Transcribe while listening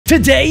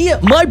Today,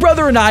 my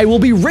brother and I will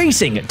be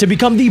racing to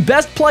become the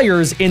best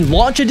players in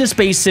Launch into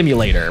Space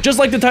Simulator. Just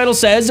like the title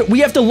says, we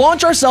have to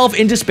launch ourselves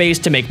into space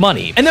to make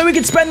money. And then we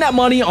can spend that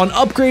money on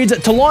upgrades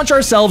to launch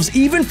ourselves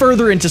even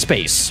further into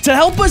space. To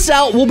help us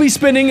out, we'll be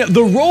spinning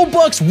the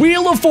Roblox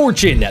Wheel of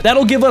Fortune.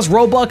 That'll give us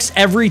Robux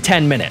every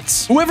 10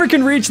 minutes. Whoever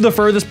can reach the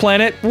furthest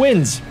planet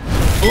wins.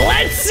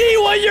 Let's see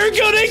what you're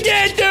gonna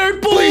get,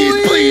 Dirt Boy!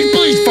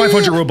 Please,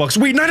 500 Robux.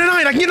 Wait,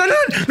 99, I can get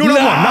 99. No,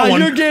 not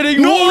one. You're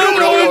getting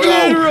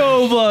 100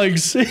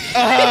 Robux.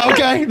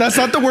 Okay, that's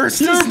not the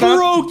worst. You're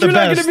broke. You're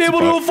not gonna be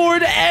able to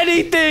afford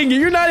anything.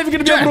 You're not even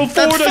gonna be able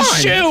to afford a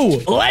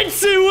shoe. Let's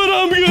see what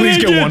I'm gonna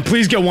get.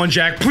 Please get one,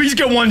 Jack. Please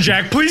get one,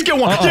 Jack. Please get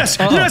one. Yes,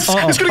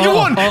 it's gonna get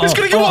one. It's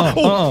gonna get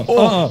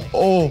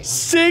one.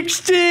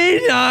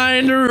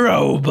 69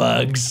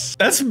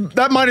 Robux.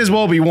 That might as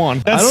well be one.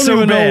 That's I don't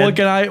even know what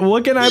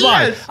can I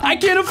buy? Yes. I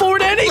can't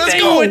afford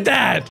anything with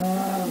that.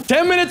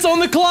 10 minutes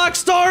on the clock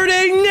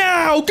starting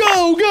now.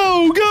 Go,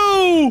 go,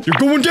 go. You're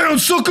going down,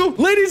 sucker.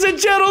 Ladies and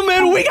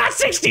gentlemen, we got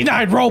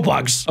 69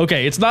 Robux.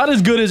 Okay, it's not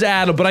as good as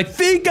Adam, but I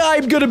think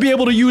I'm going to be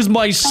able to use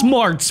my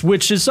smarts,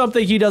 which is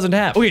something he doesn't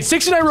have. Okay,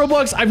 69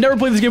 Robux. I've never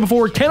played this game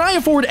before. Can I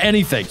afford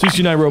anything?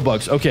 69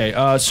 Robux.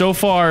 Okay, so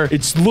far,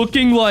 it's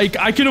looking like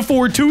I can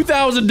afford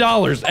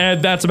 $2,000,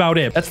 and that's about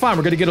it. That's fine.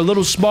 We're going to get a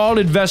little small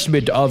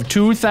investment of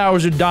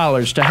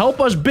 $2,000 to help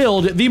us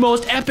build the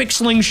most epic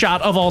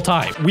slingshot of all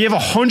time. We have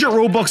 100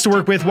 Robux to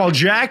work with, while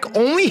Jack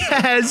only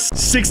has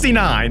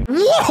 69.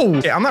 Whoa!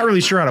 Okay, I'm not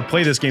really sure how to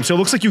play this game, so it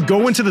looks like you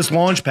go into this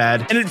launch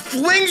pad, and it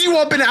flings you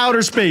up into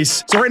outer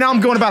space. So right now, I'm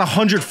going about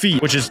 100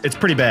 feet, which is, it's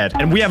pretty bad.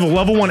 And we have a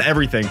level 1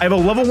 everything. I have a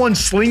level 1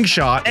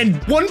 slingshot, and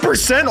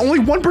 1%, only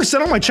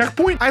 1% on my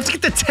checkpoint? I have to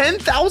get to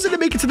 10,000 to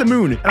make it to the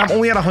moon, and I'm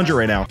only at 100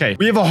 right now. Okay,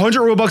 we have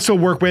 100 Robux to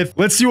work with.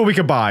 Let's see what we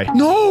can buy.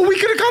 No, we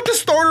could have got the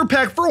starter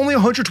pack for only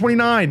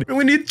 129. And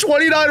we need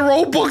 29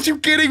 Robux. You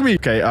kidding me?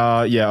 Okay,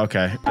 yeah,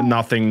 okay.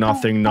 Nothing.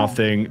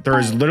 There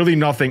is literally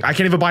nothing. I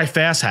can't even buy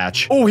fast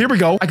hatch. Oh, here we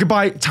go. I could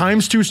buy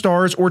 ×2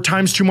 stars or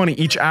 ×2 money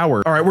each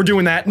hour. All right, we're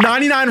doing that.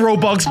 99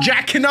 Robux.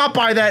 Jack cannot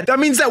buy that. That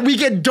means that we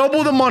get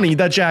double the money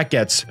that Jack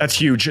gets. That's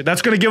huge.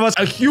 That's gonna give us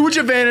a huge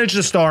advantage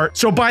to start.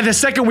 So by the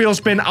second wheel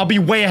spin, I'll be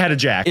way ahead of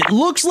Jack. It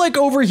looks like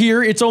over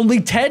here, it's only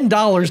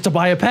 $10 to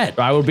buy a pet.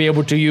 I will be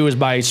able to use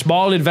my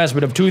small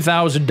investment of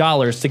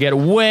 $2,000 to get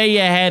way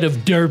ahead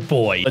of Dirt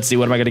Boy. Let's see,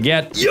 what am I gonna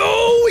get?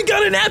 Yo, we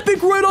got an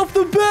epic right off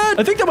the bat.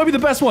 I think that might be the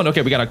best one.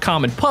 Okay, we got a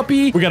common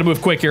puppy. We gotta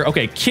move quick here.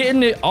 Okay,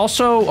 kitten.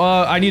 Also,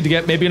 I need to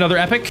get maybe another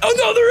epic.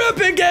 Another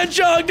epic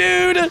hedgehog,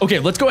 dude. Okay,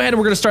 let's go ahead and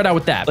we're gonna start out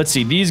with that. Let's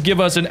see. These give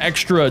us an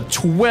extra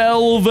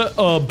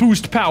 12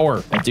 boost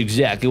power. That's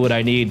exactly what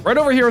I need. Right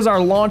over here is our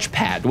launch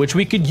pad, which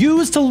we could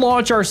use to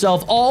launch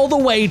ourselves all the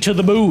way to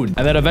the moon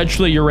and then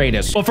eventually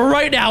Uranus. But for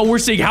right now, we're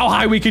seeing how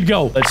high we could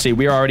go. Let's see.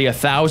 We are already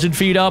 1,000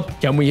 feet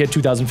up. Can we hit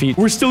 2,000 feet?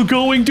 We're still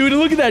going, dude.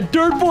 And look at that.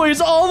 Dirt Boy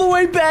is all the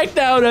way back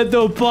down at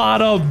the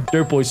bottom.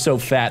 Dirt Boy's so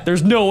fat.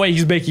 There's no way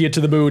he's making it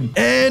to the moon.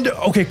 And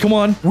okay, come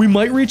on. We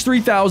might reach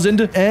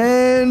 3,000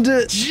 and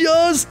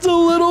just a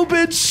little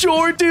bit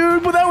short,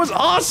 dude, but that was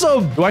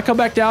awesome. Do I come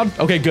back down?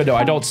 Okay, good. No,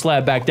 I don't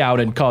slab back down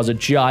and cause a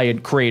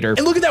giant crater.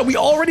 And look at that. We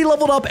already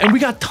leveled up and we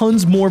got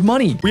tons more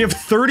money. We have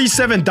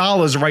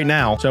 $37 right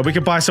now, so we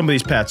could buy some of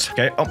these pets.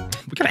 Okay. Oh,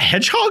 we got a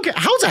hedgehog?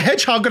 How's a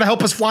hedgehog gonna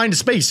help us fly into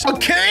space? A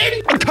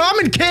kitten? A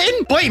common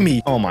kitten? Bite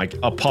me. Oh my,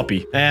 a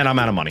puppy. And I'm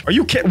out of money. Are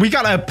you kidding? We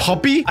got a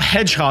puppy, a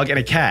hedgehog, and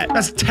a cat.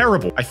 That's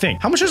terrible, I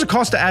think. How much does it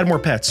cost to add more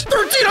pets?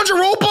 1,300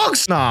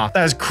 Robux? Nah,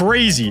 that is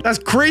crazy. That's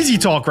crazy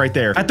talk right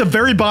there. At the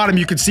very bottom,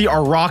 you can see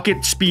our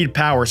rocket speed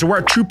power. So we're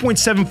at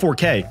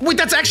 2.74K. Wait,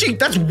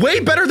 that's way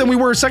better than we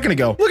were a second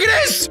ago. Look at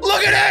this.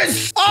 Look at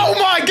this. Oh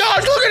my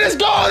gosh, look at this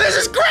go. This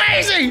is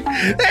crazy.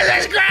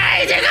 This is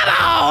crazy.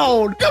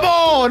 Come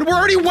on. We're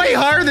already way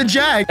higher than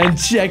Jack. And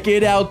check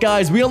it out,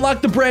 guys. We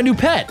unlocked the brand new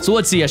pet. So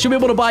let's see. I should be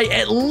able to buy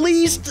at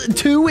least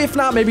 2, if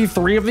not maybe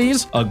 3 of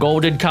these. A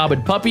golden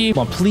common puppy.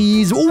 Come on,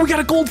 please. Oh, we got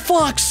a gold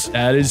fox.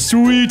 That is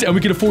sweet. And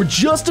we can afford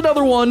just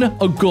another one,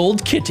 a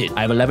gold kitten.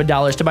 I have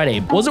 $11 to my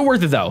name. Was it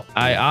worth it, though?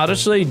 I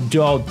honestly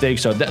don't think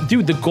so.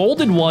 Dude, the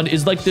golden one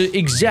is like the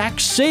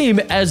exact same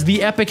as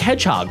the epic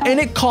hedgehog. And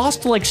it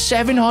cost like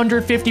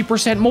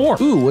 750% more.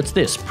 Ooh, what's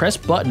this? Press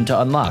button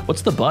to unlock.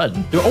 What's the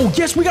button? Oh,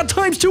 yes, we got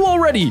 ×2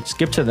 already.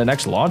 Skip to the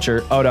next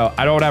launcher. Oh, no,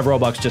 I don't have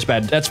Robux to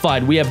spend. That's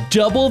fine. We have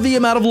double the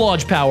amount of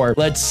launch power.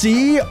 Let's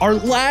see. Our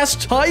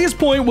last highest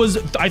point was,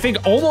 I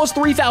think, almost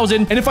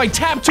 3,000. And if I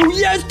tap 2,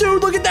 yes,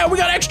 dude, look at that. We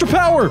got extra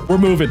power. We're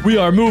moving. We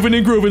are moving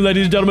and grooving,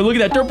 ladies and gentlemen. Look at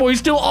that. Dirt Boy's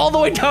still all the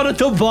way down at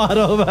the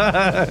bottom.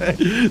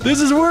 This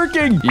is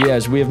working.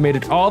 Yes, we have made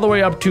it all the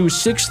way up to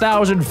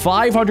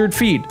 6,500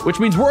 feet, which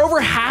means we're over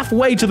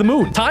halfway to the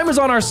moon. Time is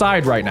on our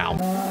side right now.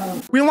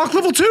 We unlocked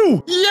level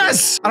 2.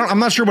 Yes. I'm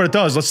not sure what it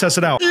does. Let's test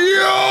it out.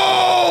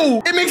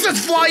 Yo! It makes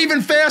us fly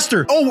even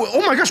faster.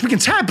 Oh my gosh, we can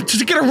tap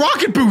to get a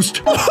rocket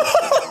boost.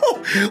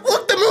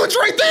 Look, the moon's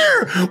right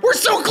there. We're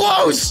so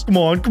close. Come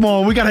on.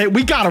 We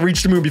gotta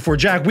reach the moon before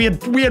Jack. We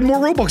had more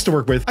Robux to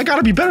work with. I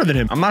gotta be better than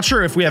him. I'm not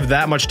sure if we have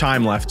that much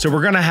time left. So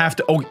we're gonna have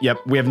to, oh, yep,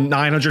 we have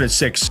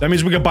 906. That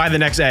means we can buy the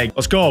next egg.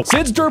 Let's go.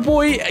 Since Dirt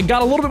Boy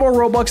got a little bit more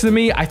Robux than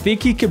me, I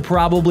think he could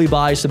probably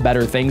buy some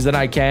better things than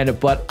I can,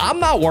 but I'm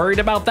not worried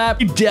about that.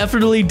 He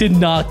definitely did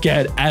not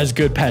get as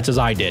good pets as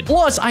I did.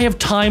 Plus, I have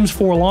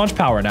 ×4 launch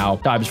power now.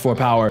 ×4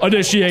 power.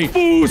 Initiate.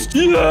 Boost.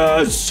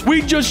 Yes!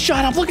 We just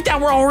shot up. Look at that.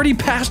 We're already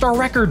past our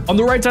record. On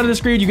the right side of the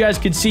screen, you guys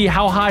can see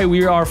how high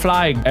we are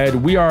flying,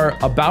 and we are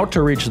about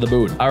to reach the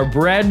moon. Our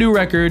brand new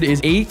record is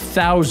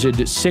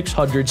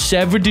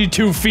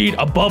 8,672 feet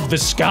above the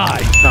sky.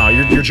 No,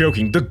 you're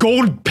joking. The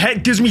gold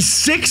pet gives me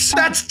 6?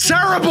 That's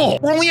terrible.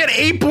 We're only at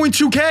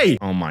 8.2K.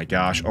 Oh my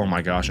gosh. Oh,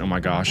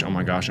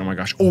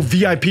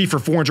 VIP for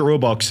 400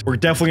 Robux. We're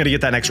definitely gonna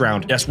get that next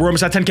round. Yes, we're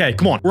almost at 10K.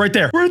 Come on, we're right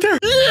there.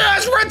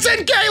 Yes, we're at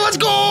 10K. Let's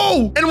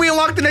go. And we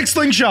unlocked the next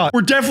slingshot.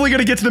 We're definitely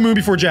gonna get to the moon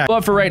before Jack.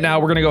 But for right now,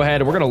 we're gonna go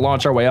ahead and we're gonna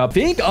launch our way up. I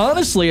think,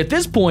 honestly, at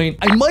this point,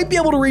 I might be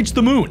able to reach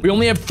the moon. We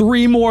only have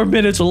 3 more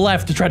minutes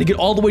left to try to get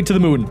all the way to the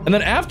moon. And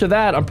then after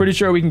that, I'm pretty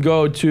sure we can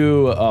go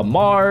to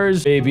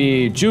Mars,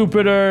 maybe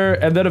Jupiter,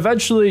 and then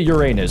eventually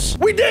Uranus.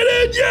 We did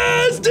it!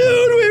 Yes,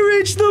 dude! We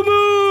reached the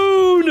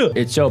moon!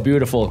 It's so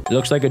beautiful. It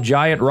looks like a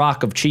giant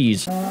rock of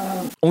cheese.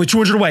 Only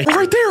 200 away. We're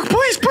right there.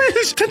 Please.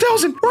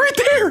 10,000. We're right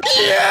there.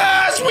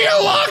 Yes, we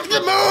unlocked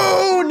the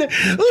moon.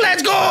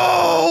 Let's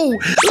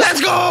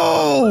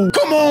go.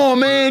 Come on,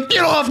 man.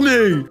 Get off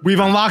me. We've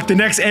unlocked the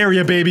next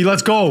area, baby.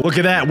 Let's go. Look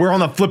at that. We're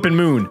on the flipping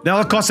moon. Now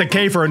it costs a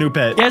K for a new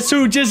pet. Guess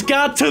who just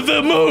got to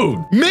the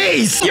moon?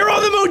 Me. You're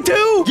on the moon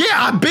too?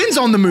 Yeah, I've been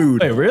on the moon.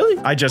 Wait, really?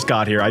 I just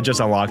got here. I just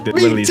unlocked it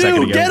Me literally too. a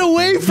second ago. Get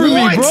away from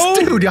me, bro.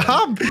 Dude, get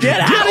out of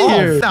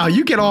here. No,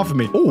 you get off of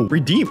me. Oh,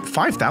 redeem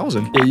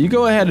 5,000. Yeah, you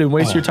go ahead and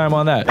waste your time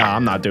on that. Nah,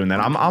 I'm not doing that.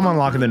 I'm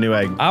unlocking the new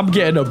egg. I'm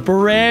getting a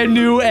brand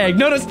new egg.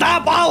 No,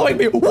 stop following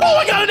me. Whoa,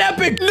 I got an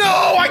epic. No,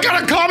 I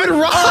got a common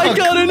rock. I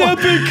got an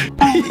epic.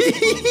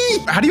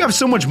 How do you have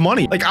so much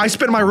money? Like, I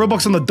spent my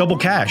Robux on the double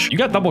cash. You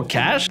got double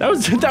cash? That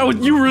was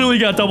you really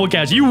got double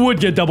cash. You would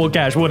get double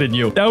cash, wouldn't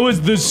you? That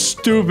was the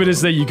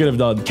stupidest thing you could have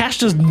done. Cash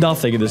does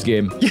nothing in this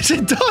game. Yes,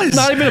 it does.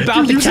 Not even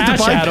about the cash,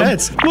 Adam.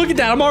 Pets. Look at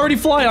that. I'm already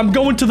flying. I'm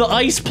going to the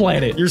ice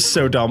planet. You're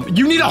so dumb.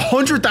 You need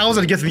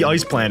 100,000 to get to the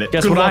ice planet.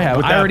 Guess what I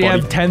have? I already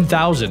have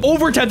 10,000.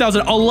 Over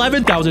 10,000.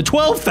 11,000.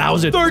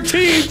 12,000.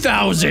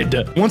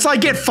 13,000. Once I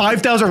get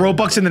 5,000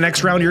 Robux in the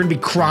next round, you're gonna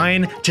be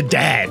crying to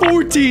dad.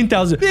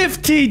 14,000.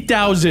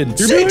 15,000.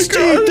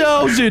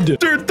 16,000.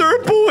 Third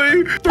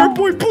boy,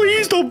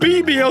 please don't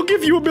beat me. I'll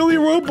give you 1,000,000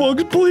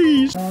 Robux,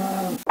 please.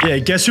 Yeah,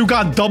 guess who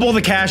got double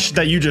the cash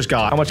that you just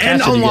got? How much cash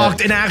and did you unlocked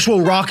get? an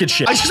actual rocket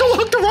ship. I just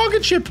unlocked a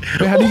rocket ship.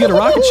 Wait, how do you get a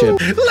rocket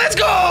ship? Let's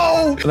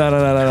go!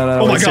 No.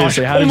 Oh my gosh!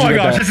 Oh my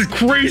gosh! This is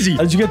crazy.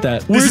 How did you get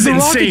that? This is the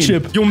insane. rocket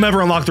ship? You'll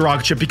never unlock the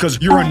rocket ship because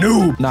you're a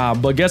noob. Nah,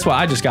 but guess what?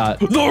 I just got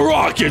the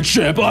rocket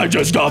ship. I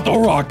just got the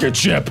rocket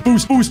ship.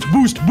 Boost.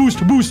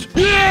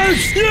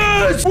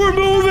 Yes, we're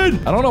moving.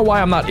 I don't know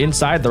why I'm not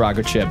inside the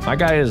rocket ship. My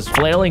guy is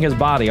flailing his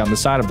body on the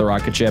side of the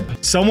rocket ship.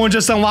 Someone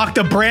just unlocked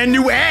a brand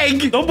new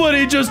egg.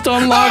 Somebody just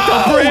unlocked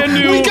a brand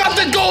new. We got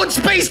the gold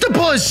space to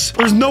push.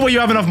 There's no way you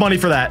have enough money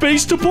for that.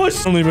 Space to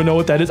push? I don't even know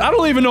what that is. I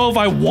don't even know if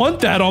I want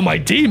that on my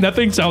team. That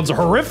thing sounds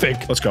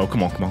horrific. Let's go.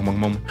 Come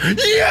on.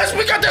 Yes,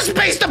 we got the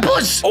space to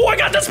push. Oh, I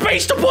got the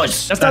space to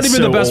push. That's not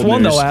even the best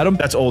one though, Adam.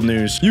 That's old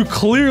news. You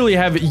clearly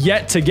have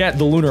yet to get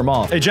the lunar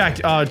moth. Hey, Jack,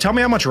 tell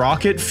me how much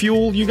rocket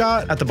fuel you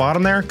got at the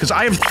bottom there, because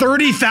I have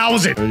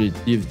 30,000.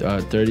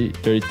 30.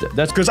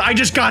 That's because I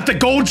just got the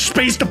gold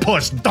space to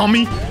push,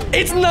 dummy.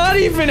 It's not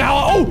even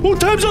how. Oh,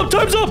 time's up.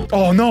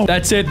 Oh no.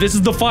 That's it. This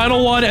is the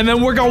final one, and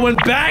then we're going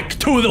back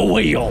to the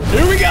wheel.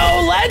 Here we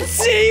go. Let's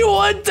see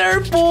what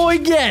Dirt Boy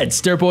gets.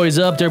 Dirt Boy's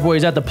up. Dirt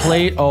Boy's at the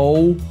plate.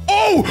 Oh.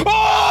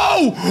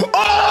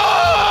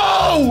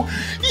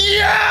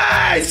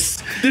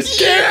 Yes! This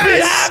can't be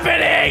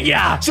happening!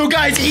 Yeah. So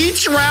guys,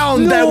 each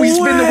round that we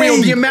spin the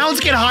wheel, the amounts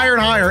get higher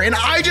and higher. And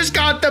I just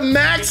got the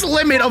max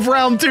limit of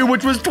round 2,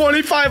 which was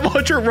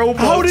 2,500 Robux.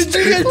 How did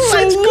you get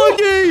so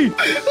lucky?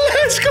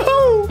 Let's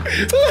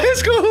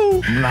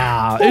go.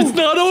 Nah, it's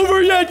not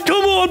over yet.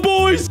 Come on,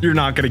 boys. You're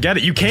not gonna get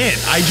it. You can't.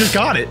 I just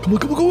got it. Come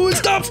on.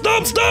 Stop.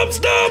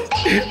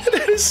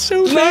 That is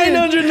so bad.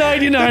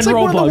 999 That's like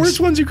Robux. One of the worst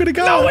ones you could have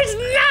got. No, it's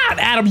not,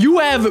 Adam. You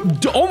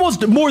have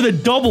almost more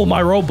than double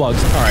my Robux.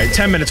 All right,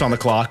 10 minutes on the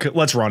clock.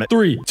 Let's run it.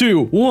 3,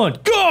 2, 1,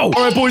 go! All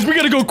right, boys, we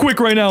gotta go quick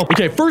right now.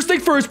 Okay, first thing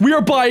first, we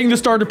are buying the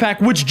starter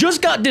pack, which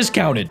just got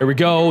discounted. There we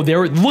go.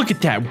 Look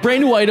at that.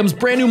 Brand new items,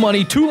 brand new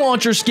money, 2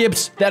 launcher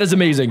skips. That is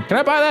amazing. Can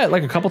I buy that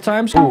like a couple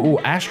times? Ooh,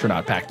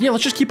 astronaut pack. Yeah,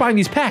 let's just keep buying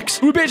these packs.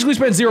 We basically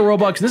spent 0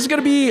 Robux. This is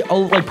gonna be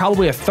like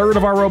probably a third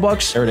of our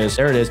Robux. There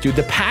it is, dude.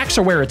 The packs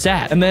are where it's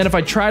at. And then if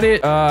I tried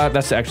it,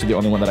 that's actually the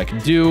only one that I can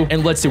do.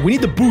 And let's see, we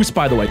need the boost,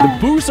 by the way. The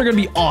boosts are gonna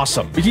be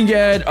awesome. We can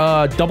get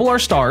double our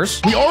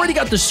stars. We already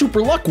got the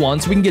super luck one,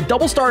 so we can get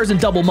double stars and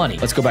double money.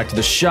 Let's go back to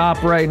the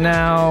shop right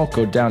now.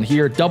 Go down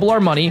here, double our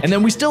money, and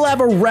then we still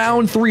have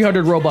around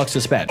 300 Robux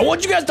to spend. I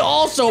want you guys to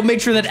also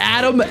make sure that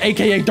Adam,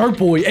 aka Dirt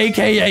Boy,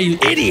 aka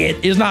Idiot,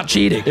 is not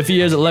cheating. If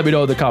he is, let me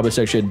know in the comment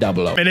section down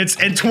below. Minutes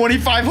and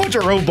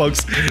 2,500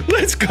 Robux.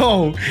 Let's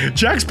go.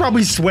 Jack's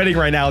probably sweating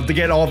right now to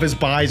get all of his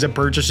buys and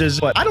purchases,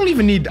 but I really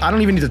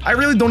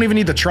don't even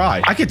need to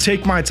try. I could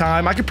take my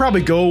time. I could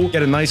probably go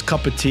get a nice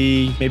cup of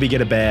tea, maybe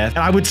get a bath,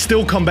 and I would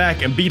still come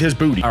back and beat his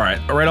booty. All right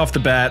off the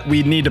bat,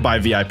 we need to buy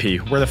VIP.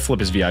 Where the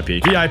flip is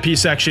VIP? VIP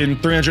section,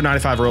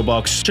 395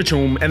 Robux,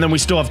 cha-choom, and then we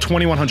still have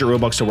 2,100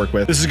 Robux to work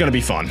with. This is gonna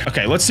be fun.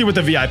 Okay, let's see what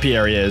the VIP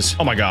area is.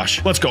 Oh my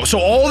gosh, let's go. So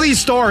all these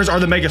stars are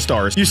the mega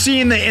stars. You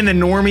see in the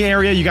normie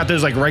area, you got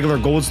those like regular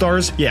gold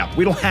stars. Yeah,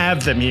 we don't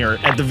have them here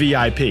at the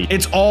VIP.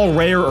 It's all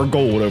rare or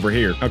gold over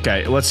here.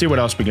 Okay, let's see what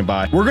else we can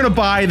buy. We're gonna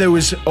buy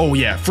those. Oh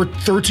yeah, for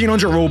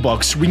 1,300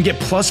 Robux, we can get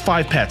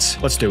 +5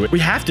 pets. Let's do it. We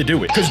have to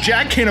do it because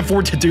Jack can't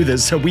afford to do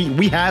this, so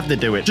we have to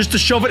do it just to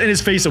shove it in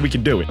his face so we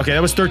can do it. Okay,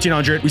 that was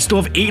 1,300. We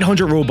still have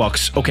 800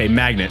 Robux. Okay,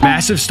 magnet.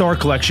 Massive star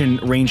collection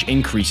range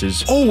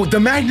increases. Oh, the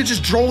magnet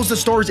just draws the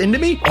stars into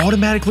me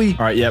automatically.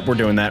 All right, yeah, we're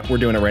doing that. We're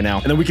doing it right now.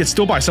 And then we can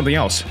still buy something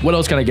else. What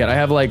else can I get? I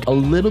have like a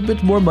little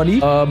bit more money.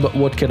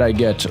 What can I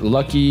get?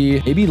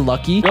 Lucky, maybe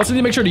lucky. We also need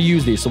to make sure to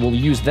use these. So we'll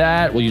use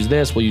that. We'll use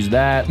this. We'll use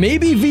that.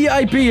 Maybe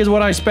VIP is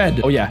what I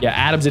spend. Oh yeah,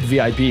 Adam's at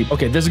VIP.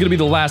 Okay, this is gonna be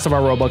the last of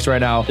our Robux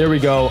right now. There we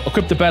go.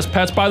 Equip the best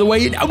pets, by the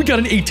way. And now we got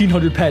an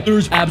 1,800 pet.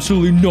 There's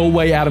absolutely no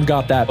way Adam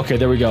got that. Okay,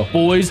 there we go.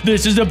 Boys,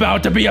 this is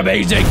about to be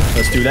amazing.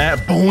 Let's do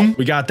that. Boom.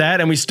 We got that,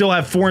 and we still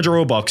have 400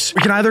 Robux.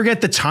 We can either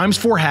get the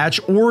 ×4 hatch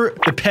or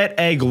the pet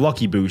egg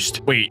lucky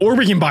boost. Wait, or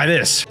we can buy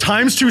this.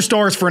 ×2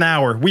 stars for an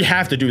hour. We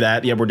have to do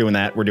that. Yeah, we're doing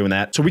that. We're doing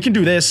that. So we can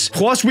do this.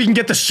 Plus, we can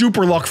get the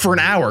super luck for an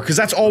hour, because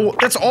that's all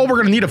we're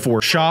gonna need it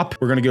for. Shop.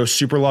 We're gonna go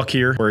super luck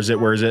here. Where is it?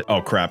 Where is it?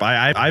 Oh crap.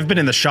 I've been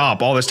in the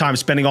shop all this time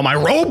spending all my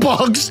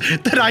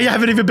Robux that I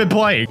haven't even been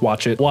playing.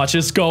 Watch it. Watch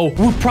us go.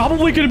 We're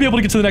probably gonna be able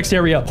to get to the next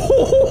area.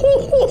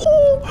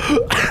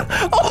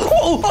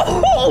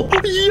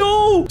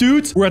 Yo,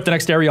 dudes, we're at the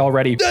next area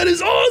already. That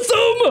is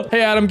awesome.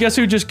 Hey, Adam, guess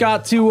who just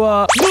got to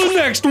the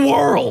next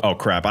world? Oh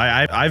crap.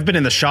 I've been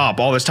in the shop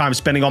all this time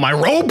spending all my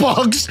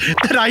Robux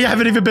that I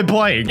haven't even been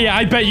playing. Yeah,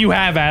 I bet you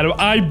have, Adam.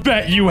 I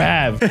bet you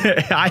have.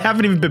 I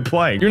haven't even been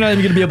playing. You're not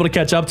even gonna be able to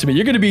catch up to me.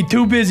 You're gonna be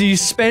too busy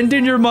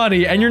spending your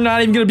money, and you're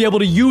not even gonna be able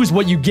to use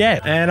what you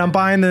get. And I'm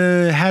buying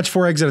the hatch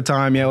 4 eggs at a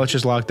time. Yeah, let's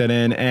just lock that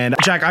in. And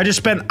Jack, I just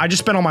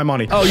spent all my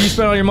money. Oh, you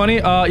spent all your money?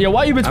 Yeah,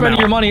 while you've been spending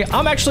your money,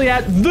 I'm actually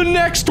at the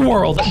next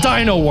world,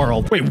 Dino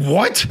World. Wait,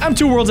 what? I'm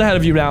 2 worlds ahead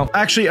of you now.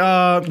 Actually,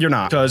 you're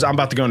not, because I'm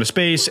about to go into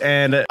space,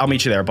 and I'll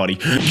meet you there, buddy.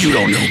 You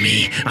don't know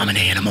me. I'm an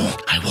animal.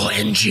 I will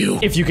end you.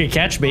 If you can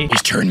catch me.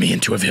 He's turned me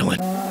into a villain.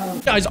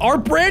 Guys, our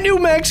brand new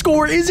max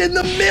score is in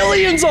the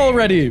millions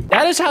already.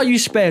 That is how you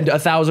spend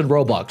 1,000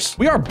 Robux.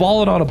 We are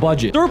balling on a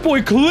budget. Dirt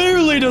Boy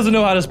clearly doesn't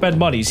know how to spend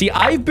money. See,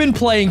 I've been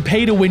playing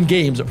pay-to-win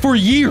games for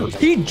years.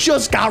 He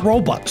just got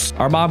Robux.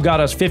 Our mom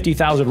got us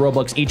 50,000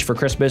 Robux each for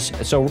Christmas.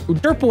 So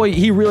Dirt Boy,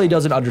 he really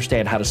doesn't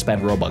understand how to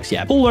spend Robux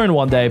yet. We'll learn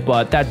one day,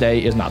 but that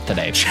day is not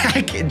today.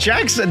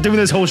 Jack's doing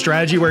this whole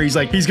strategy where he's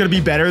like, he's gonna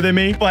be better than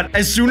me. But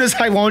as soon as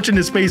I launch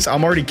into space,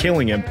 I'm already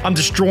killing him. I'm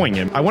destroying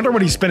him. I wonder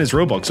what he spent his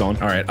Robux on.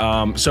 All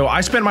right, so I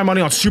spent my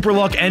money on super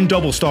luck and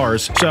double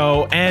stars.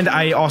 So, and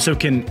I also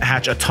can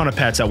hatch a ton of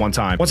pets at one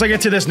time. Once I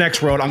get to this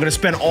next world, I'm gonna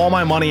spend all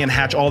my money and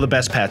hatch all the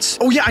best pets.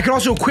 Oh yeah, I can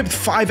also equip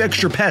 5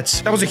 extra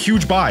pets. That was a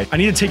huge buy. I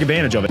need to take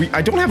advantage of it.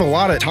 I don't have a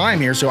lot of time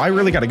here, so I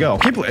really gotta go.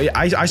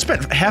 I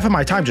spent half of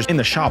my time just in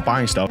the shop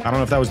buying stuff. I don't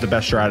know if that was the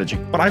best strategy,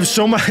 but I have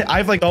so much, I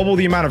have like double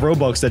the amount of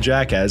Robux that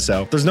Jack has,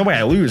 so there's no way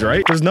I lose,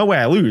 right? There's no way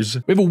I lose.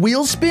 We have a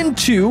wheel spin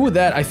too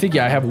that I think,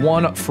 yeah, I have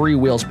 1 free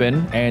wheel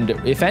spin, and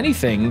if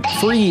anything,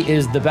 free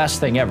is the best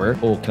thing ever.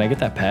 Oh, can I get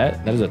that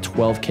pet? That is a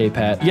 12K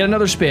pet. You get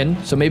another spin,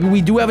 so maybe we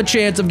do have a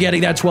chance of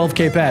getting that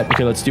 12K pet.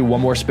 Okay, let's do 1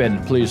 more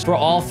spin, please. For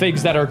all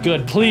things that are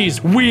good,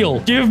 please, wheel,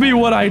 give me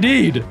what I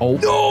need. Oh,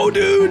 no,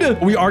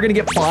 dude. We are gonna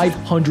get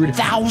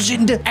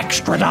 500,000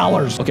 extra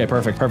dollars. Okay,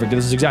 perfect.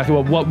 This is exactly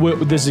what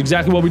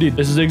we need.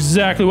 This is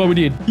exactly what we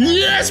need.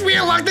 Yes, we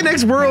unlocked the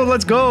next world.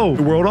 Let's go.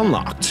 The world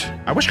unlocked.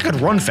 I wish I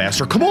could run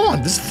faster. Come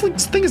on, this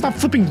thing is not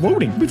flipping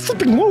loading. We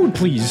flipping load,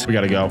 please. We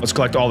gotta go. Let's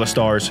collect all the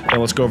stars, and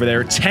let's go over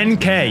there.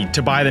 10K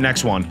to buy the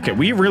next one. Okay,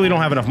 we really don't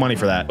have enough money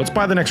for that. Let's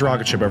buy the next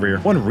rocket ship over here.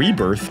 1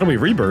 rebirth. How do we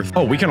rebirth?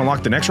 Oh, we can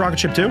unlock the next rocket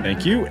ship too.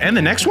 Thank you. And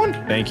the next one.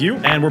 Thank you.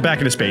 And we're back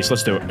into space.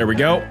 Let's do it. There we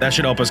go. That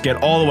should help us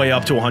get all the way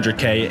up to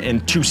 100K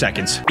in 2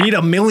 seconds. We need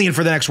 1 million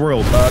for the next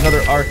world.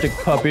 Another Arctic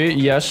puppy.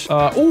 Yes.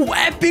 Oh,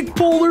 epic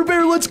polar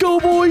bear. Let's go,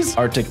 boys.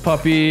 Arctic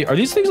puppy. Are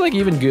these things like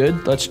even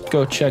good? Let's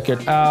go check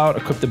it out.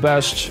 Equip the best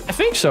best? I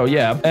think so,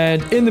 yeah.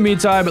 And in the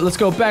meantime, let's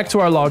go back to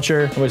our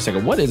launcher. Wait a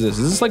second, what is this?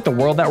 Is this like the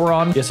world that we're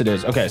on? Yes, it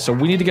is. Okay, so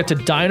we need to get to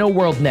Dino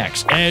World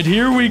next. And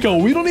here we go.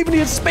 We don't even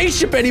need a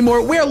spaceship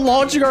anymore. We are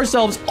launching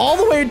ourselves all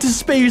the way into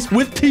space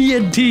with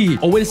TNT.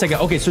 Oh, wait a second.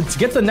 Okay, so to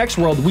get to the next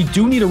world, we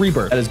do need a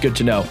rebirth. That is good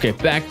to know. Okay,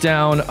 back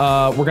down.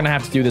 We're gonna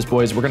have to do this,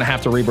 boys. We're gonna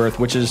have to rebirth,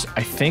 which is,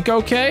 I think,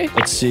 okay.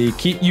 Let's see.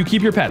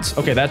 Keep your pets.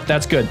 Okay,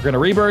 that's good. We're gonna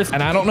rebirth,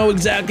 and I don't know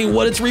exactly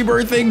what it's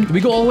rebirthing. Do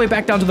we go all the way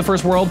back down to the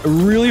first world? I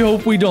really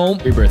hope we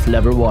don't. Rebirth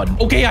level 1.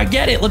 Okay, I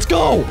get it. Let's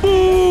go.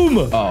 Boom.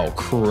 Oh,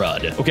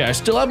 crud. Okay, I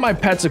still have my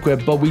pets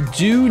equipped, but we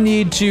do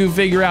need to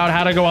figure out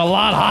how to go a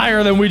lot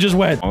higher than we just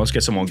went. Oh, let's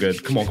get someone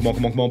good. Come on, come on,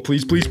 come on, come on.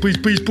 Please, please, please,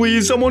 please,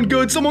 please. Someone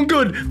good, someone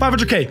good.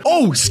 500K.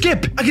 Oh,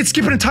 skip. I can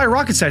skip an entire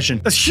rocket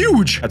session. That's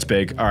huge. That's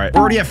big. All right.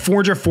 We're already at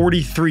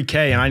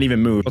 443K, and I didn't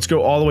even move. Let's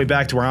go all the way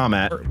back to where I'm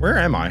at. Where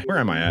am I? Where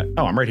am I at?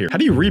 Oh, I'm right here. How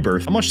do you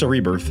rebirth? How much to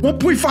rebirth?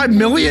 1.5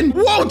 million?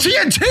 Whoa,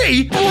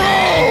 TNT! Bro!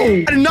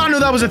 I did not know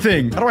that was a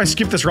thing. How do I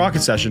skip this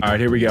rocket session? All right,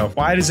 here we go.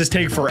 Why does this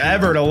take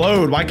forever to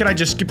load? Why can't I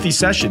just skip these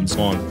sessions?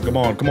 Come on, come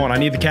on, come on. I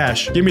need the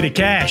cash. Give me the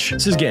cash.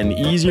 This is getting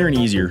easier and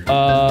easier.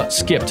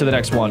 Skip to the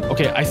next one.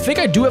 Okay, I think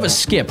I do have a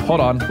skip. Hold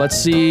on. Let's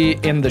see.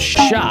 In the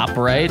shop,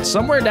 right?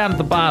 Somewhere down at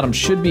the bottom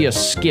should be a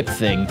skip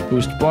thing.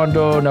 Boost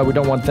bundle. No, we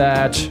don't want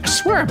that. I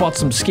swear I bought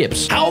some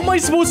skips. How am I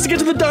supposed to get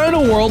to the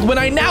Dino World when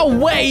I now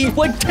weigh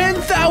like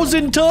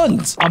 10,000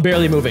 tons? I'm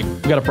barely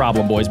moving. We got a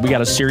problem, boys. We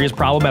got a serious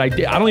problem, and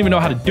I don't even know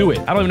how to do it.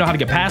 I don't even know how to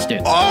get past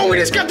it. Oh, we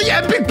just got the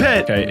epic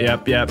pet. Okay,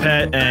 yep,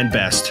 pet and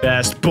best.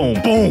 Best,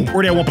 boom, boom. We're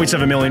already at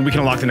 1.7 million. We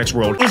can unlock the next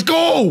world. Let's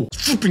go.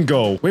 Flipping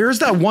go. Where is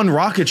that one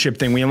rocket ship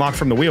thing we unlocked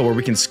from the wheel where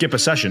we can skip a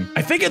session?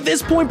 I think at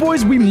this point,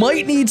 boys, we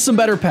might need some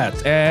better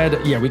pets.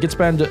 And yeah, we could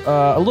spend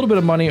a little bit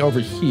of money over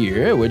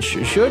here, which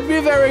should be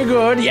very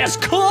good. Yes,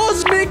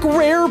 cosmic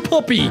rare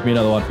puppy. Give me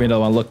another one. Give me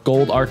another one. Look,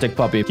 gold Arctic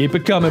puppy. Keep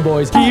it coming,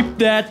 boys. Keep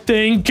that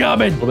thing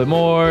coming. A little bit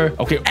more.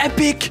 Okay,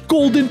 epic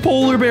golden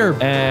polar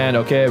bear. And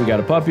okay, we got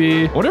a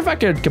puppy. I wonder if I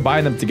could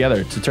combine them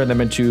together to turn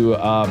them into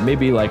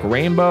maybe like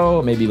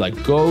rainbow, maybe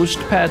like ghost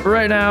pet. But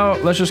right now,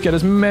 let's just get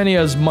as many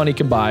as money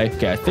can buy.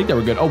 Okay, I think that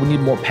we're good. Oh, we need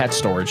more pet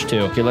storage too.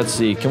 Okay, let's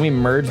see. Can we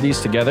merge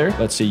these together?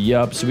 Let's see.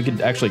 Yup. So we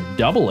could actually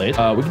double it.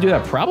 We can do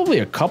that probably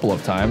a couple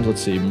of times.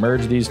 Let's see.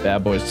 Merge these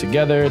bad boys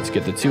together. Let's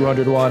get the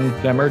 200 one.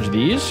 Can I merge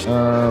these?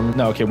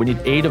 No, okay. We need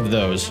 8 of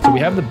those. So we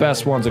have the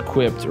best ones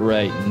equipped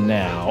right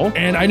now.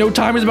 And I know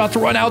time is about to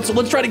run out, so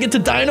let's try to get to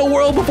Dino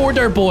World before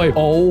Dirt Boy.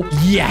 Oh,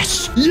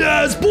 yes.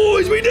 Yes,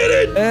 boys, we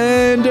did it.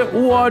 And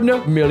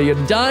 1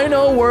 million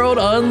Dino World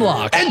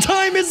unlocked. And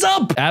time is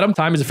up. Adam,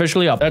 time is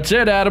officially up. That's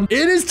it, Adam.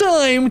 It is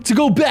time to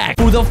go back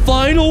for the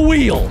final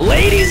wheel.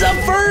 Ladies up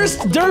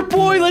first. Dirt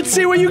Boy, let's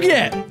see what you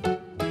get.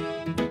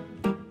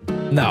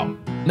 No.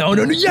 No,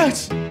 no, no.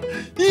 Yes.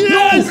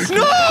 Yes! No!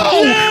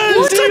 Yes!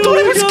 What? I thought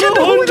it was skipped.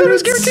 Oh, it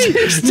was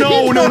guaranteed.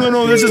 No, no, no,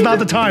 no. This is not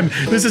the time.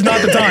 This is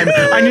not the time.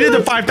 I needed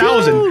the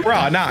 5,000.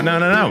 Bro, no, no,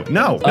 no, no.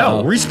 No,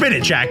 no. Respin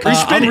it, Jack.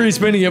 Respin it. I'm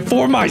respinning it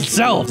for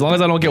myself. As long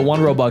as I don't get 1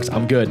 Robux,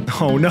 I'm good.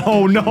 Oh,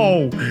 no,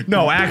 no.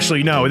 No,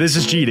 actually, no. This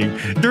is cheating.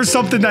 There's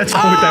something that's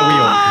wrong with that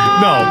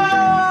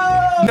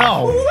wheel.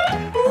 No.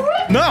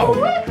 No.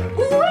 No.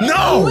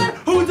 No!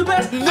 Who's the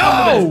best?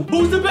 No!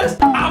 Who's the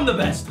best? I'm the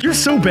best. You're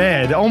so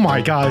bad. Oh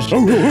my gosh.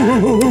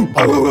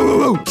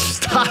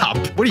 Stop.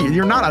 What are you?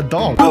 You're not a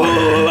dog.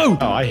 Oh,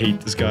 I hate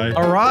this guy.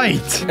 All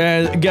right.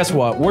 And guess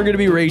what? We're going to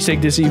be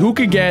racing to see who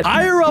can get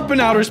higher up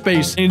in outer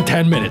space in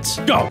 10 minutes.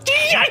 Go.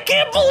 I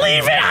can't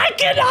believe it. I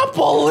cannot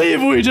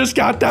believe we just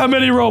got that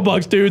many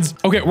Robux, dudes.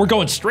 Okay, we're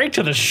going straight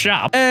to the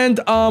shop. And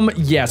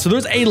yeah, so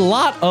there's a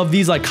lot of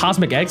these like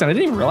cosmic eggs, and I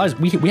didn't even realize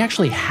we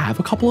actually have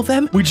a couple of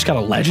them. We just got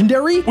a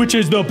legendary, which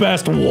is the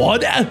best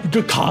one.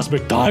 The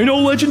Cosmic Dino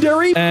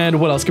legendary. And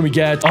what else can we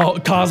get? Oh,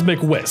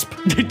 Cosmic Wisp.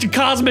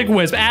 Cosmic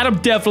Wisp. Adam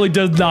definitely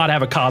does not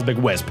have a Cosmic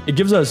Wisp. It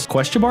gives us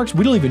question marks.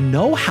 We don't even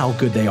know how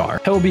good they are.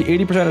 Pet will be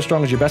 80% as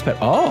strong as your best pet.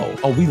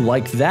 Oh, we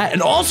like that.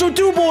 And also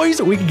too,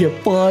 boys, we can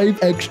get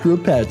 5 extra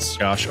pets.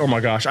 Gosh, oh my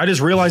gosh. I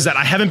just realized that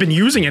I haven't been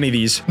using any of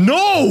these.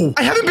 No,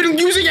 I haven't been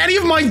using any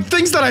of my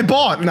things that I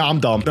bought. No, I'm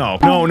dumb. No,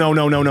 no, no,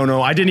 no, no, no,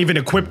 no. I didn't even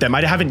equip them.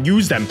 I haven't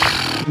used them.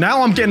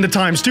 Now I'm getting the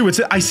times too.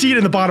 I see it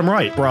in the bottom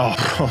right. Bro,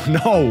 oh,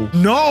 no,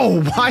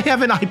 no. Why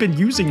haven't I been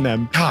using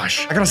them?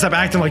 Gosh, I gotta stop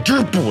acting like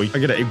Dirt Boy. I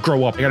gotta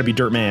grow up. I gotta be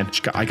Dirt Man.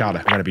 I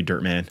gotta be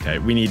Dirt Man. Okay,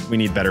 we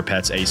need better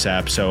pets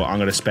ASAP. So I'm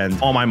gonna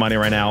spend all my money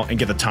right now and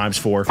get the times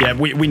 4. Yeah,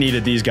 we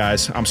needed these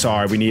guys. I'm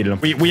sorry, we needed them.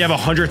 We have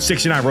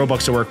 169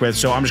 Robux to work with,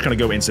 so I'm just gonna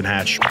go instant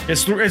hatch.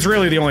 It's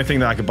really the only thing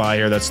that I could buy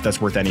here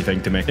that's worth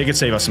anything to me. They could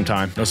save us some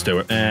time. Let's do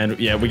it. And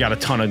yeah, we got a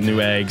ton of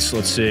new eggs.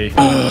 Let's see.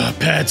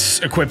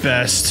 Pets, equip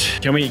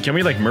best. Can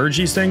we like merge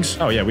these things?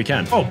 Oh yeah, we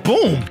can. Oh,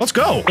 boom. Let's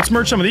go. Let's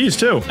merge some of these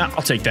too.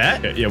 I'll take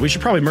that. Yeah, we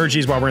should probably merge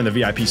these while we're in the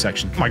VIP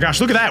section. Oh my gosh,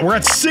 look at that. We're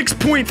at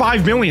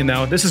 6.5 million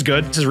now. This is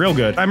good. This is real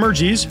good. I merge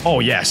these? Oh,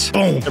 yes.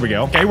 Boom. There we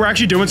go. Okay, we're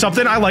actually doing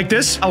something. I like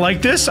this. I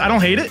like this. I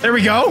don't hate it. There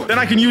we go. Then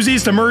I can use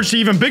these to merge to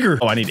even bigger.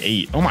 Oh, I need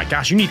 8. Oh my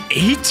gosh, you need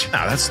 8?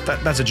 Nah,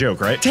 that's a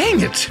joke, right? Dang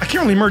it. I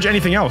can't really merge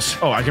anything else.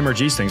 Oh, I can merge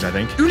these things, I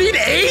think. You need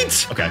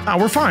 8? Okay. Ah,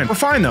 we're fine. We're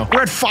fine, though.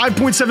 We're at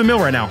 5.7 mil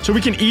right now, so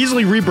we can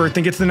easily rebirth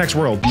and get to the next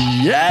world.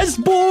 Yes,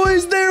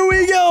 boys. There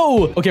we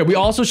go. Okay, we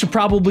also should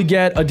probably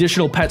get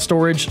additional pet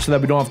storage so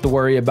that we don't have to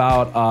worry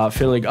about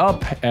filling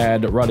up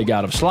and running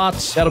out of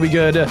slots. That'll be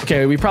good.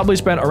 Okay, we probably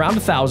spent around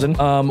 1,000.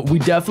 We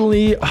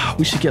definitely,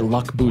 we should get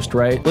luck boost,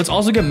 right? Let's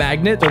also get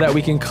magnet so that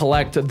we can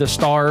collect the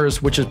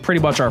stars, which is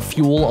pretty much our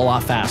fuel, a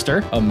lot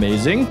faster.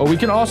 Amazing. But we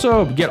can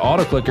also get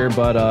auto clicker,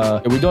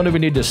 but we don't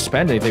even need to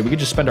spend anything. We can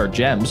just spend our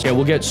gems. Okay,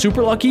 we'll get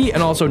super lucky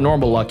and also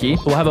normal lucky.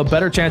 We'll have a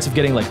better chance of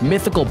getting like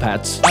mythical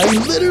pets. I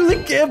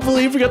literally can't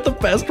believe we got the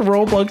best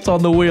Robux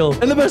on the wheel.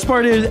 And the best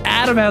part is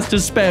Adam has to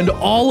spend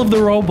all of the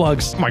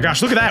Robux. Oh my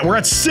gosh, look at that. We're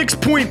at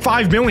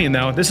 6.5 million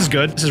though. This is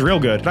good. This is real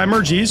good. Did I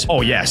merge these?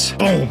 Oh, yes.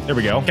 Boom. There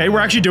we go. Okay, we're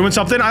actually doing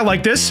something. I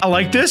like this. I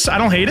like this. I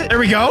don't hate it. There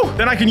we go.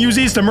 Then I can use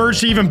these to merge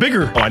to even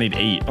bigger. Oh, I need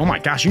 8. Oh my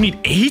gosh, you need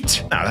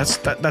 8? Nah,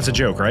 that's a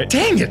joke, right?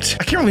 Dang it.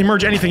 I can't really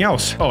merge anything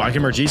else. Oh, I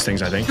can merge these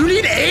things, I think. You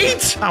need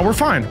 8? Ah, we're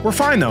fine. We're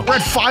fine, though. We're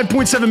at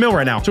 5.7 mil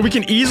right now, so we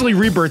can easily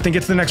rebirth and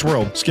get to the next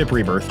world. Skip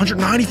rebirth.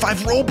 195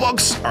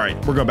 Robux. All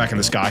right, we're going back in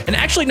the sky. And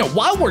actually, no,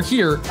 while we're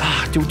here,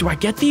 do I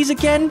get these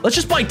again? Let's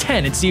just buy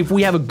 10 and see if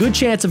we have a good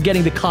chance of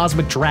getting the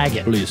Cosmic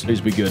Dragon.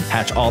 Please be good.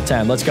 Hatch all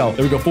 10. Let's go.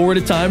 There we go. Forward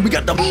in time. We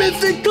got the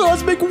Mythic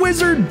Cosmic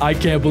Wizard. I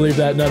can't believe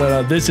that. No.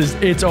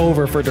 It's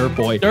over for Dirt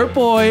Boy. Dirt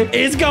Boy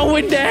is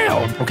going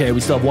down. Okay, we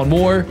still have one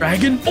more.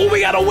 Dragon. Oh,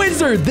 we got a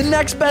wizard. The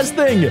next best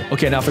thing.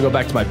 Okay, now if I go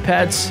back to my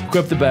pets,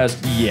 equip the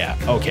best. Yeah,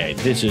 okay,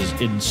 this is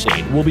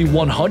insane. We'll be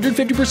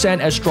 150%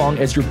 as strong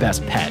as your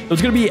best pet. So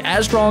it's gonna be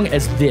as strong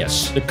as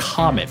this, the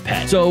Comet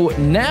pet. So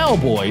now,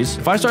 boys,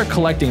 if I start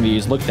collecting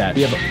these, look at that.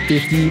 We have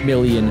 50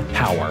 million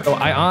power. So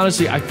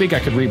I think I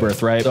could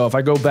rebirth, right? So if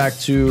I go back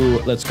to,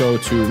 let's go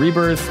to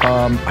rebirth.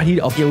 I need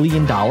 $1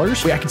 billion.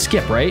 Wait, I can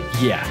skip, right?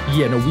 Yeah,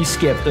 no, we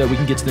skip so that we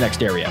can get to the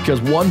next area. Because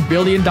 $1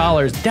 billion,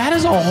 that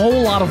is a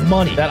whole lot of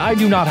money that I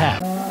do not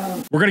have.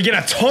 We're gonna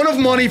get a ton of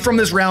money from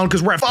this round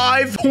because we're at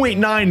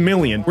 5.9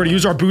 million. We're gonna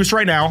use our boost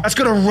right now. That's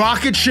gonna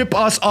rocket ship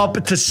us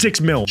up to 6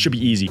 mil. Should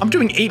be easy. I'm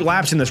doing 8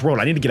 laps in this world.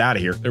 I need to get out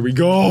of here. There we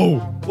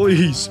go.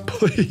 Please.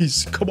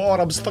 Come on,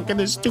 I'm stuck in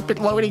this stupid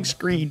loading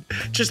screen.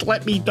 Just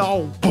let me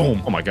go.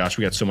 Boom. Oh my gosh,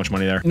 we got so much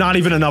money there. Not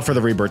even enough for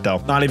the rebirth though.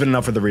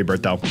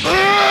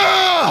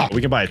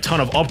 We can buy a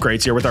ton of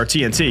upgrades here with our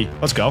TNT.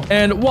 Let's go.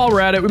 And while we're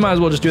at it, we might as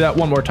well just do that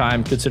one more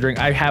time, considering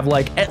I have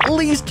like at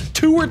least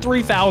 2,000 or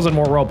 3,000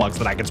 more Robux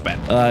that I can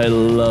spend. I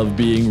love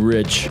being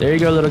rich. There you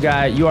go, little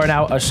guy. You are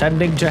now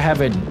ascending to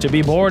heaven to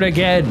be born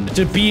again,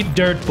 to beat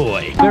Dirt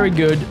Boy. Very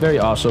good. Very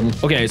awesome.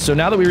 Okay, so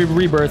now that we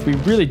rebirth, we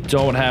really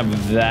don't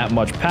have that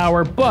much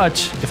power, but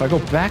if I go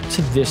back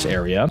to this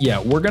area,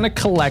 yeah, we're gonna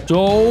collect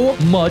so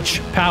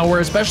much power,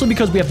 especially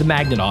because we have the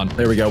magnet on.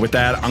 There we go. With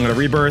that, I'm gonna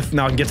rebirth.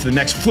 Now I can get to the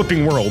next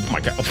flipping world. Oh my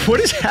God. What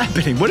is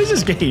happening? What is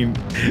this game?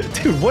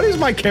 Dude, what is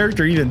my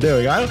character even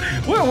doing?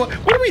 What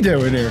are we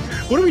doing here?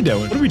 What are we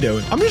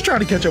doing? I'm just trying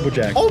to catch up with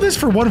Jack. All this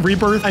for one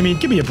rebirth? I mean,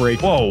 give me a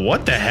break. Whoa,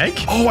 what the heck?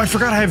 Oh, I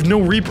forgot I have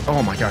no rebirth.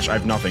 Oh my gosh, I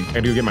have nothing. I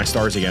gotta go get my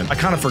stars again. I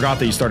kind of forgot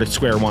that you started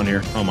square one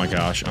here. Oh my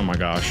gosh.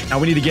 Now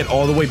we need to get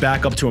all the way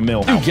back up to a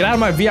mil. Dude, get out of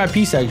my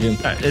VIP section.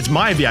 It's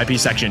my VIP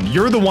section.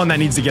 You're the one that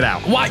needs to get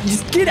out. What?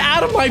 Just get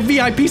out of my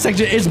VIP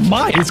section. It's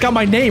mine. It's got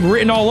my name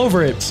written all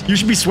over it. You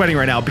should be sweating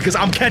right now because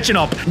I'm catching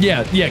up.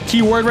 Yeah.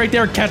 Keyword right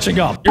there, catching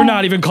up. You're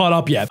not even caught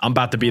up yet. I'm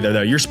about to be there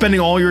though. You're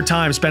spending all your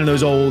time spending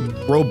those old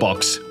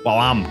Robux while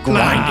I'm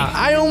grinding.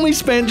 I only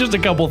spent just a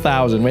couple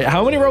thousand. Wait,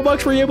 how many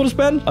Robux were you able to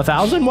spend?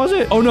 1,000, was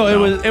it? Oh no,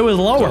 it was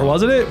lower,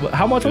 wasn't it?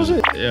 How much was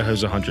it? Yeah, it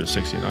was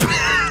 169.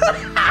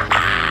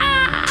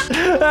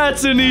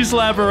 That's a knee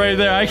slapper right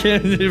there. I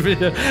can't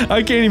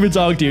even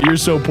talk to you. You're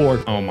so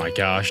poor. Oh my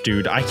gosh,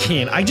 dude.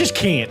 I just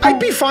can't. I'd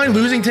be fine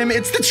losing to him.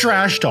 It's the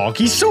trash talk.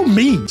 He's so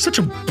mean. Such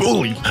a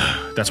bully.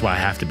 That's why I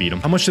have to beat him.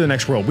 How much to the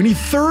next world? We need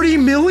 30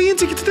 million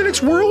to get to the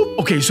next world?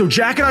 Okay, so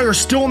Jack and I are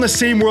still in the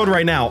same world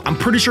right now. I'm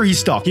pretty sure he's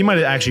stuck. He might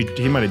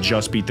have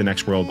just beat the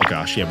next world. Oh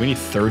gosh, yeah, we need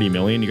 30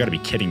 million. You gotta be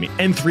kidding me.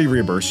 And 3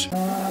 rebirths.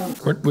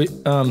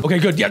 Okay,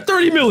 good. Yeah,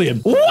 30 million.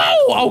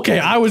 Whoa! Okay,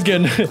 I was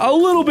getting a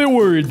little bit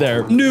worried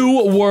there.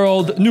 New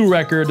world, new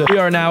record. We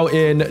are now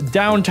in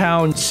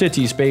downtown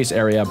city space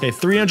area. Okay,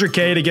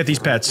 300K to get these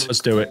pets. Let's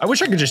do it. I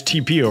wish I could just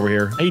TP over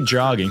here. I hate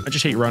jogging. I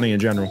just hate running in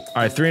general.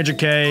 All right,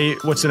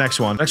 300K. What's the next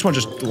one? Next one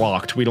just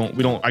locked. We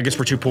don't, I guess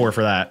we're too poor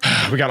for that.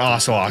 We got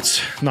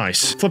ocelots.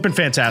 Nice. Flipping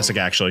fantastic,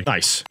 actually.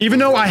 Nice. Even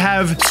though I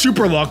have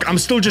super luck, I'm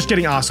still just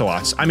getting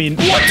ocelots. I mean,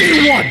 what do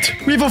you want?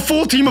 We have a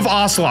full team of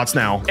ocelots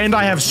now, and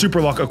I have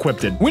super luck equipped.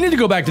 equipped. We need to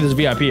go back to this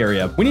VIP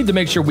area. We need to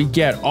make sure we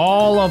get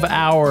all of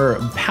our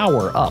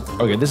power up.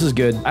 Okay, this is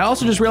good. I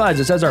also just realized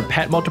it says our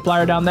pet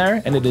multiplier down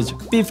there, and it is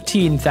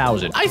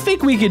 15,000. I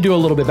think we could do a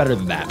little bit better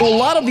than that. A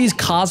lot of these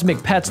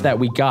cosmic pets that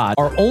we got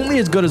are only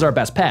as good as our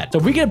best pet. So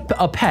if we get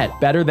a pet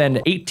better than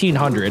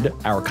 1,800,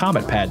 our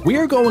comet pet, we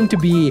are going to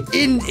be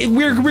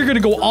we're going to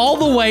go all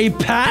the way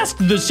past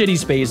the city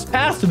space,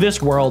 past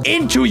this world,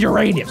 into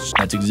Uranus.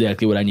 That's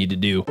exactly what I need to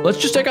do. Let's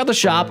just check out the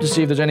shop to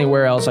see if there's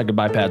anywhere else I could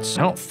buy pets.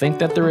 I don't think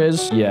that there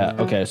is. Yeah,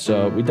 okay,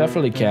 so we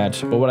definitely can't.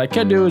 But what I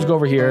can do is go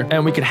over here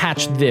and we can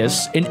hatch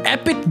this, an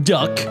epic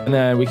duck, and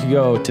then we can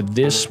go to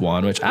this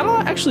one, which I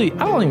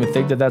don't even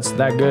think that that's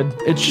that good.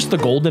 It's just the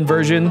golden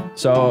version,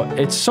 so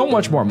it's so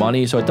much more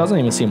money, so it doesn't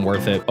even seem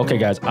worth it. Okay,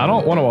 guys, I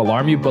don't want to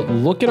alarm you, but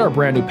look at our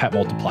brand new pet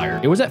multiplier.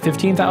 It was at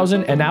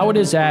 15,000, and now it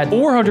is at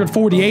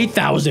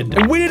 448,000.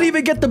 And we didn't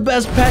even get the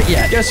best pet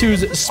yet. Guess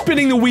who's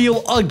spinning the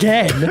wheel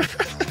again?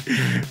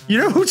 You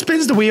know who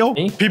spins the wheel?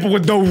 Me? People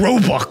with no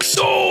Robux.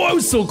 Oh, I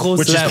was so close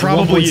Which to that. is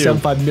probably you.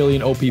 1.75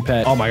 million OP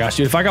pet. Oh my gosh,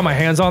 dude, if I got my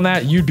hands on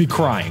that, you'd be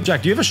crying.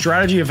 Jack, do you have a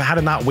strategy of how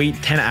to not wait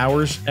 10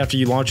 hours after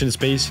you launch into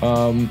space?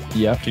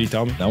 Yeah. Can you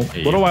tell me? No.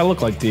 Hey. What do I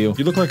look like to you?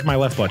 You look like my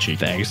left butt cheek.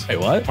 Thanks. Wait,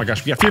 what? Oh my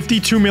gosh, we got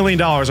 $52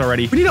 million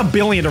already. We need $1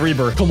 billion to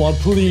rebirth. Come on,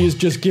 please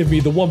just give me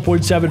the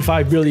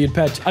 1.75 million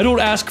pets. I don't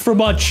ask for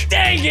much.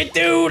 Dang it,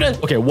 dude.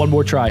 Okay, one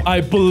more try.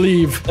 I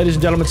believe. Ladies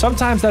and gentlemen,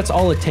 sometimes that's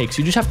all it takes.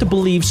 You just have to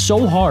believe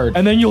so hard,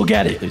 and then you'll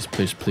get it. Please,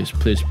 please, please,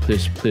 please,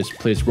 please, please,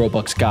 please,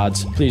 Roblox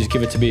gods. Please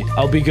give it to me.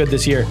 I'll be good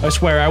this year. I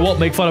swear, I won't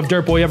make fun of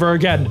Dirt Boy ever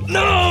again.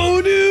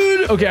 No, dude.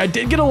 Okay, I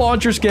did get a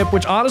launcher skip,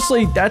 which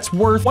honestly, that's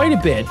worth quite a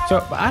bit.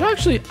 So I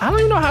don't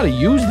even know how to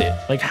use it.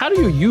 Like, how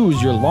do you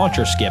use your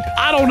launcher skip?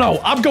 I don't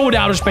know. I'm going to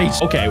outer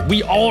space. Okay,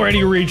 we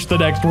already reached the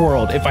next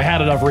world if I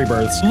had enough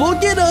rebirths.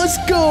 Look at us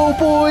go,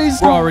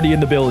 boys. We're already in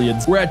the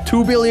billions. We're at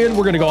 2 billion.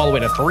 We're going to go all the way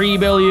to 3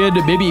 billion,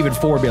 maybe even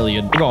 4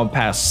 billion. We're going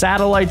past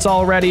satellites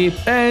already.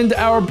 And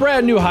our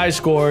brand new high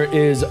score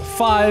is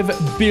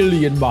 5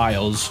 billion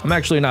miles. I'm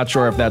actually not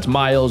sure if that's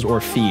miles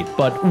or feet,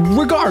 but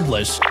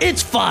regardless,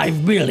 it's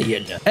 5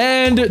 billion.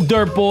 And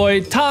Dirt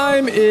Boy,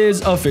 time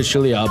is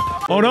officially up.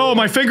 Oh no,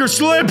 my finger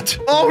slipped.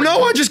 Oh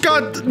no, I just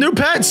got new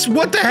pets.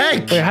 What the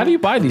heck? Wait, how do you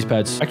buy these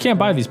pets? I can't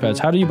buy these pets.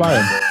 How do you buy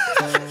them?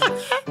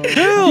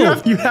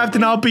 You have to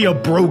not be a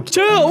broke.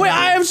 Chill. Wait,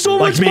 I have so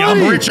much money.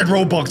 I'm rich in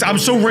Robux. I'm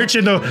so rich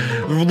in the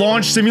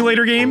launch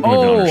simulator game.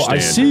 Oh, I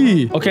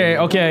see.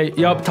 Okay.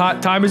 Yup.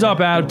 Time is up,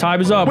 Adam.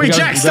 Time is up. Wait,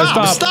 Jack,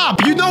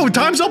 stop. You know,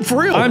 time's up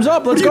for real. Time's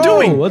up. Let's go. What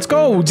are you doing? Let's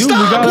go. Dude,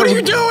 stop. What are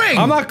you doing?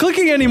 I'm not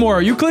clicking anymore.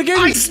 Are you clicking?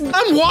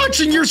 I'm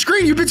watching your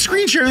screen. You've been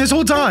screen sharing this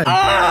whole time.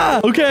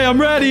 Okay, I'm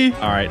ready.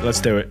 All right,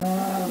 let's do it.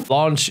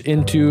 Launch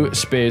into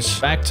space,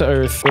 back to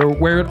Earth,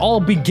 where it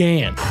all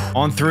began.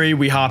 On 3,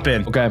 we hop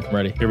in. Okay, I'm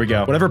ready. Here we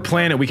go. Whatever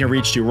planet we can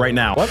reach to right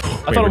now. What?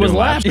 I thought it was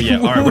laps. Yeah,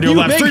 all right, we're doing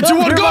laps. 3, 2,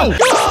 1, go!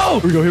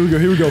 Here we go.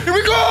 Here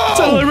we go!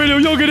 Satellite radio,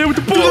 yo, get in with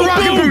the boom! Do the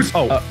rocket boost!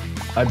 Oh.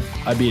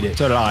 I beat it.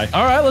 So did I.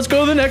 All right, let's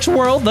go to the next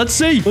world. Let's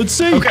see.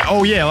 Okay.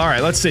 Oh, yeah. All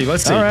right. Let's see. All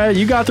right.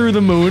 You got through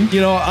the moon.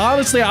 You know,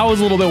 honestly, I was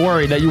a little bit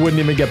worried that you wouldn't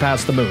even get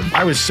past the moon.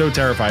 I was so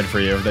terrified for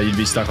you that you'd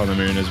be stuck on the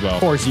moon as well.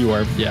 Of course you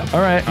were. Yeah. All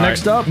right.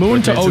 Next up,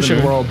 moon to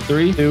ocean world.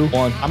 3, 2,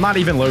 1. I'm not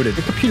even loaded.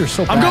 Your computer's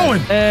so bad. I'm going.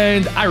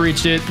 And I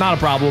reached it. Not a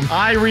problem.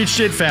 I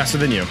reached it faster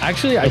than you.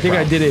 Actually, I think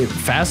I did it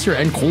faster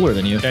and cooler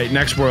than you. Okay.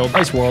 Next world.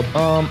 Nice world.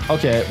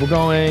 Okay. We're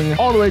going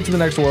all the way to the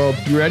next world.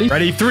 You ready?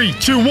 Ready? 3,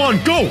 2,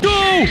 1, go!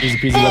 Go! Easy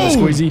peasy, lemon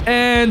squeezy.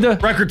 And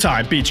record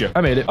time. Beat you.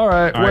 I made it. All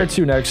right. Where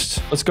to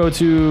next? Let's go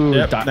to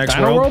next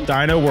Dino world.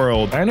 Dino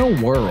World.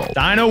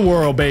 Dino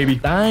World, baby.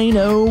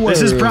 Dino World.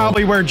 This is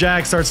probably where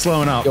Jack starts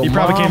slowing up. You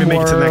probably can't even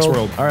make it to the next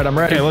world. All right, I'm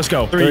ready. Okay, let's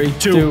go. 3,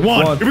 2,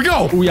 1. Here we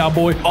go. Oh, yeah,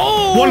 boy.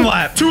 Oh! 1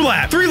 lap, 2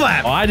 lap, 3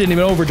 lap. Oh, I didn't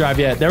even overdrive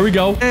yet. There we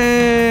go.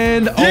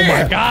 And oh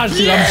my gosh,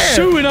 dude, I'm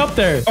shooting up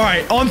there. All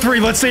right, on 3,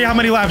 let's see how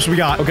many laps we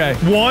got. Okay.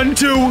 1,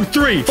 2,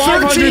 3.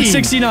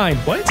 569.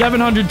 What?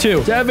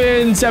 702.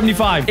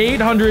 775.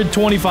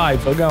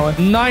 825. Still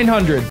going.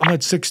 900. I'm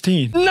at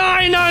 16.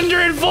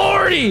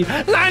 940.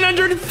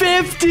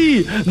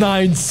 950.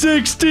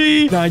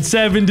 960.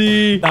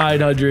 970.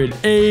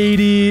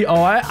 980.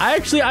 Oh, I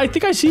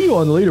think I see you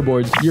on the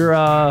leaderboards. You're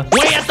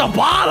way at the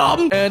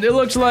bottom. And it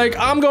looks like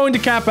I'm going to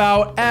cap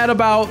out at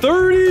about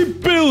 30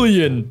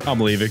 billion. I'm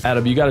leaving.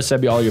 Adam, you got to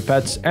send me all your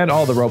pets and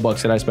all the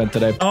Robux that I spent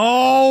today.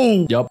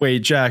 Oh. Yep. Wait,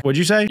 Jack, what'd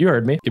you say? You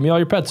heard me. Give me all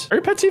your pets. Are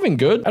your pets even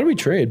good? How do we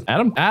trade?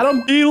 Adam?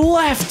 He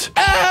left.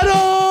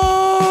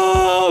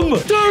 Adam!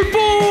 Dirt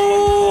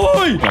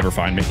Boy! Never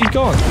find me. He's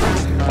gone.